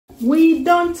We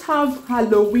don't have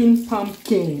Halloween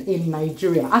pumpkin in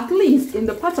Nigeria, at least in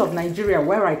the part of Nigeria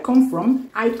where I come from.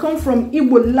 I come from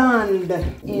Igboland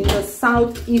in the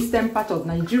southeastern part of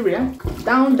Nigeria.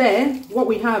 Down there, what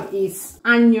we have is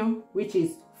anyụ, which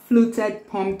is fluted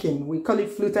pumpkin. We call it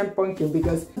fluted pumpkin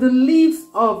because the leaves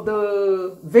of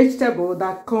the vegetable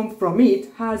that come from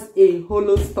it has a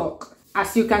hollow stalk.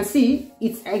 As you can see,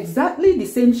 it's exactly the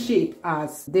same shape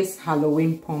as this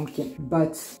Halloween pumpkin.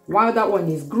 But while that one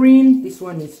is green, this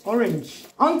one is orange.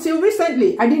 Until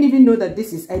recently, I didn't even know that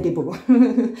this is edible.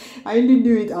 I only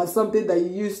knew it as something that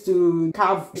you use to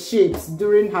carve shapes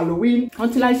during Halloween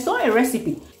until I saw a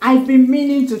recipe. I've been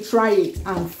meaning to try it,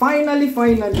 and finally,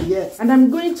 yes. And I'm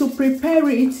going to prepare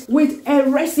it with a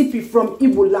recipe from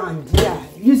Igboland. Yeah,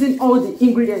 using all the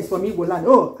ingredients from Igboland.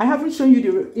 Oh, I haven't shown you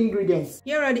the ingredients.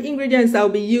 Here are the ingredients I'll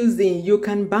be using. You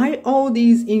can buy all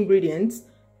these ingredients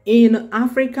in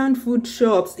African food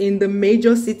shops in the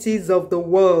major cities of the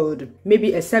world.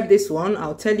 Maybe except this one.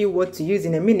 I'll tell you what to use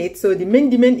in a minute. So the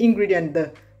main ingredient,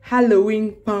 the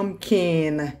Halloween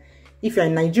pumpkin. If you're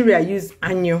in Nigeria, use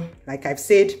anyụ, like I've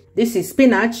said. This is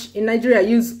spinach. In Nigeria,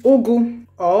 use ugu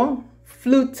or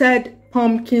fluted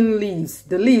pumpkin leaves.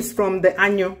 The leaves from the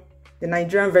anyụ, the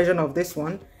Nigerian version of this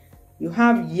one. You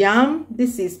have yam.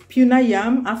 This is puna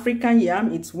yam, African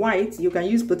yam. It's white. You can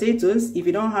use potatoes if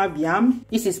you don't have yam.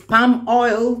 This is palm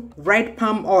oil, red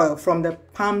palm oil from the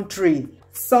palm tree.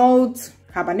 Salt,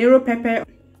 habanero pepper,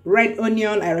 red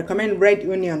onion. I recommend red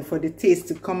onion for the taste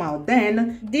to come out.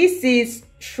 Then this is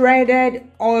shredded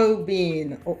oil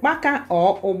bean, okpaka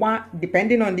or oba,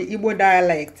 depending on the Igbo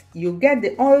dialect. You get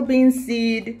the oil bean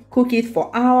seed, cook it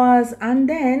for hours, and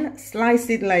then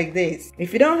slice it like this.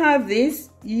 If you don't have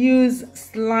this, use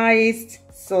sliced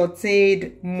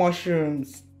sauteed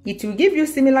mushrooms. It will give you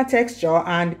similar texture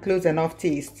and close enough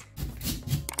taste.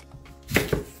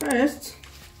 First,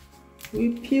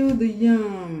 we peel the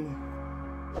yam.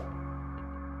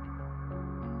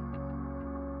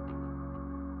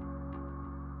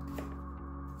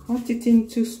 Cut it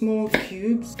into small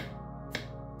cubes.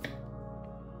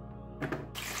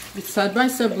 It's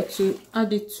advisable to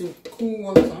add it to cool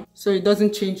water so it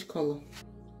doesn't change color.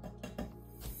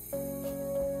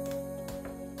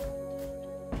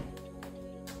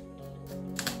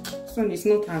 This one is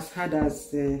not as hard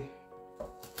as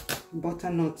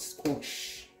butternut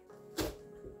squash.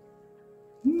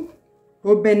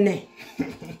 Obene.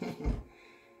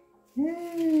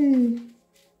 Hey.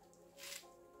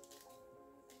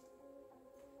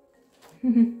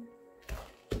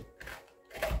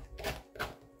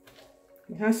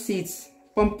 It has seeds,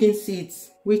 pumpkin seeds,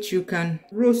 which you can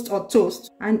roast or toast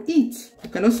and eat. You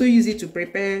can also use it to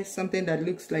prepare something that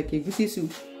looks like a goosey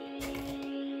soup.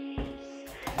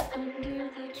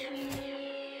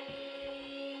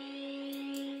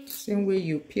 Same way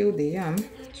you peel the yam.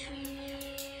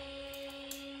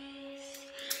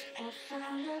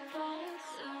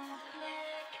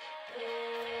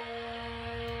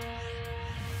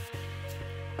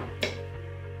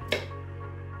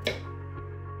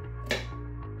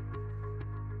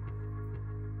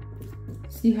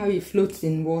 See how it floats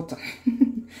in water.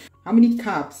 How many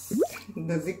carbs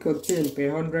does it contain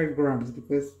per 100 grams?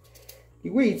 Because the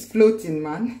way it's floating,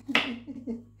 man.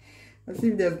 As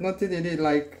if there's nothing in it,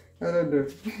 like, I don't know.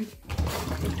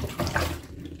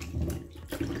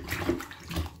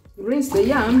 Rinse the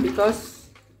yam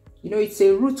because, you know, it's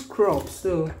a root crop,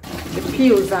 so the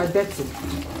peels are dirty.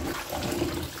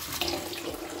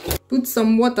 Put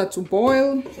some water to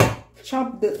boil.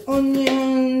 Chop the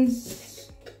onions.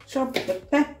 Chop the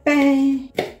pepper.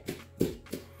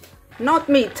 Not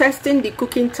me testing the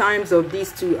cooking times of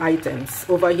these two items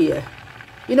over here.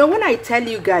 You know, when I tell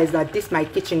you guys that this my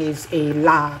kitchen is a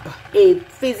lab, a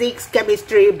physics,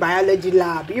 chemistry, biology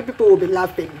lab, you people will be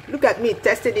laughing. Look at me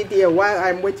testing it here while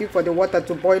I'm waiting for the water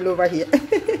to boil over here.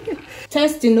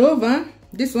 Testing over.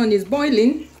 This one is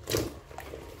boiling.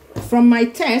 From my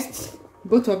tests,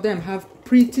 both of them have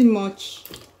pretty much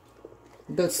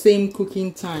the same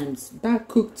cooking times. That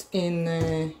cooked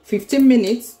in 15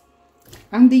 minutes,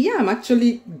 and the yam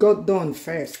actually got done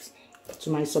first, to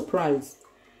my surprise.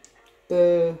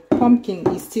 The pumpkin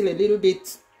is still a little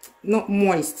bit not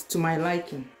moist to my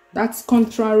liking. That's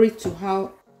contrary to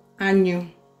how anyụ,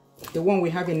 the one we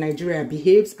have in Nigeria,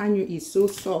 behaves. Anyụ is so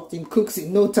soft, it cooks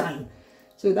in no time.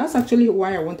 So that's actually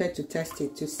why I wanted to test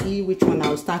it, to see which one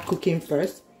I'll start cooking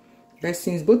first. But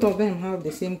since both of them have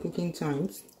the same cooking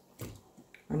times,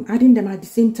 I'm adding them at the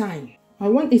same time. I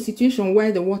want a situation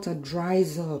where the water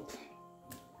dries up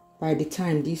by the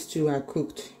time these two are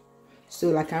cooked.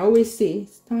 So like I always say,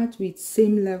 start with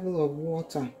same level of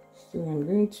water. So I'm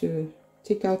going to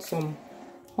take out some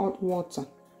hot water.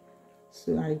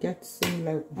 So I get same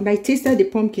level. And I tasted the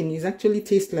pumpkin. It's actually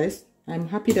tasteless. I'm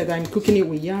happy that I'm cooking it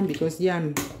with yam because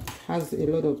yam has a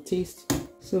lot of taste.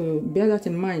 So bear that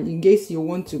in mind in case you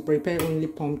want to prepare only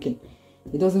pumpkin.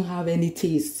 It doesn't have any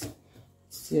taste.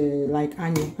 It's like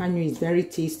anyụ. Anyụ is very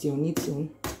tasty on its own.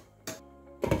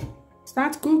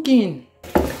 Start cooking.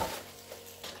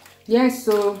 Yes,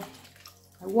 so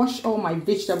I wash all my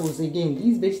vegetables again.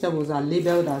 These vegetables are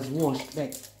labeled as washed,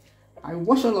 but I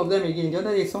wash all of them again. The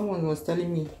other day someone was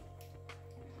telling me,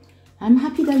 I'm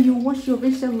happy that you wash your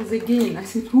vegetables again. I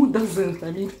said, who doesn't?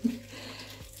 I mean,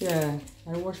 yeah,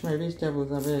 I wash my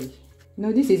vegetables, I beg.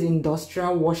 No, this is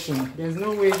industrial washing. There's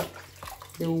no way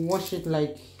they will wash it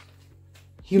like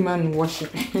human washing.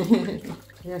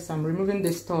 Yes, I'm removing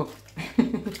the stuff.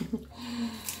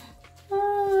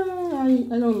 I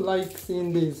don't like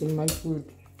seeing this in my food.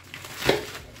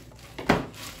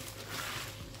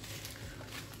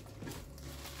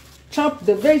 Chop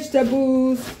the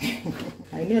vegetables.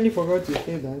 I nearly forgot to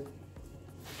say that.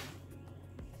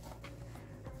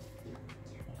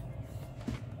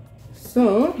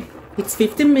 So it's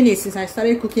 15 minutes since I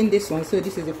started cooking this one, so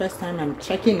this is the first time I'm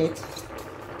checking it,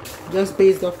 just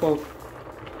based off of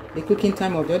the cooking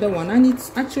time of the other one, and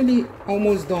it's actually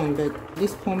almost done. But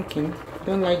this pumpkin, I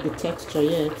don't like the texture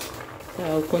yet, so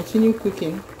I'll continue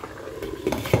cooking.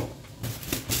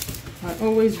 I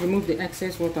always remove the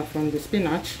excess water from the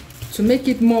spinach to make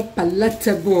it more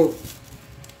palatable.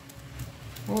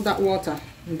 All that water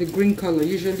in the green color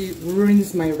usually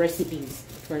ruins my recipes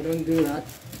if I don't do that.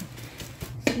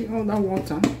 See all that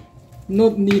water?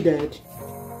 Not needed.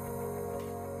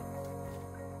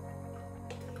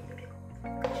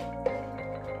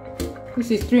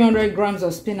 This is 300 grams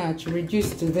of spinach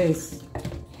reduced to this.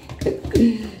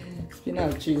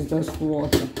 Spinach is just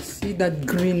water. See that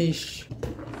greenish.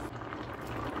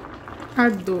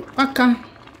 Add the aka,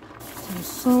 some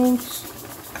salt.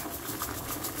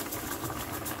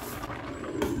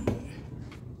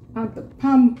 Add the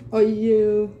palm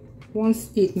oil. Once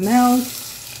it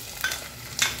melts,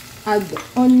 add the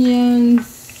onions.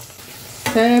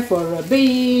 Stir for a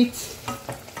bit.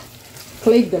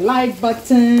 Click the like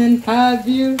button. Have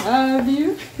you?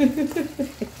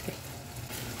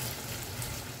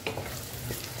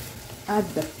 Add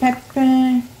the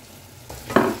pepper.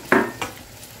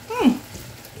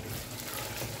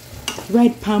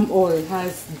 Red palm oil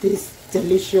has this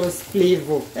delicious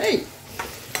flavor. Hey!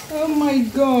 Oh my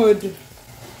god!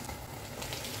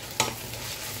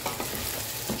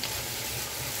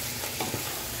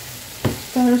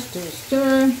 Stir, stir,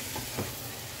 stir.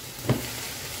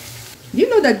 You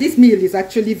know that this meal is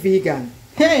actually vegan.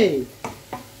 Hey!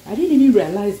 I didn't even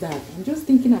realize that. I'm just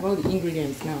thinking about the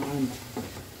ingredients now, and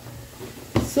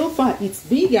so far it's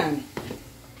vegan.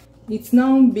 It's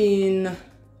now been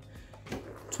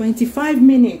 25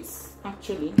 minutes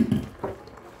actually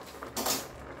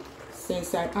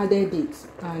since I added it,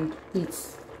 and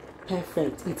it's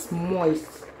perfect. It's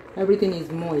moist. Everything is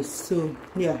moist. So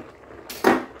yeah,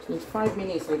 25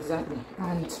 minutes exactly,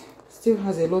 and still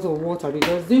has a lot of water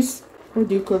because this, what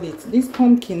do you call it, this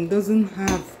pumpkin doesn't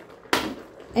have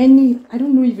any, I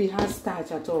don't know if it has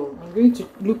starch at all. I'm going to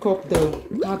look up the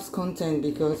carbs content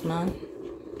because, man,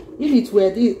 if it were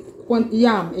this one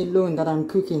yam alone that I'm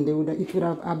cooking, it would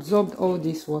have absorbed all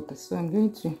this water. So I'm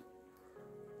going to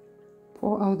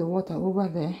pour out the water over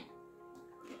there.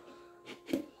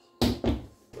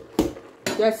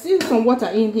 There's still some water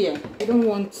in here. I don't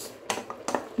want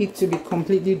it to be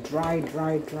completely dry.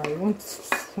 I want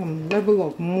some level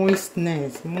of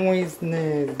moistness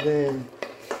there.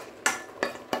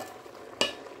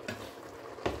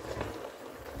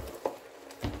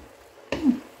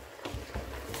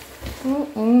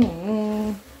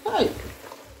 Hey,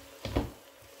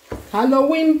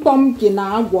 Halloween pumpkin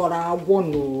agworo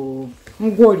no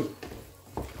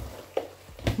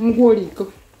ngwori.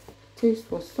 Taste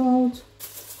for salt.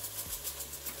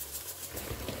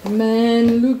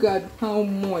 Man, look at how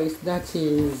moist that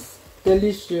is.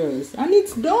 Delicious, and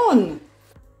it's done.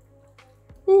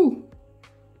 Ooh,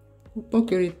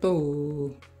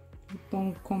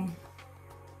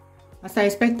 as I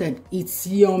expected, it's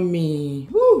yummy.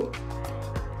 Ooh.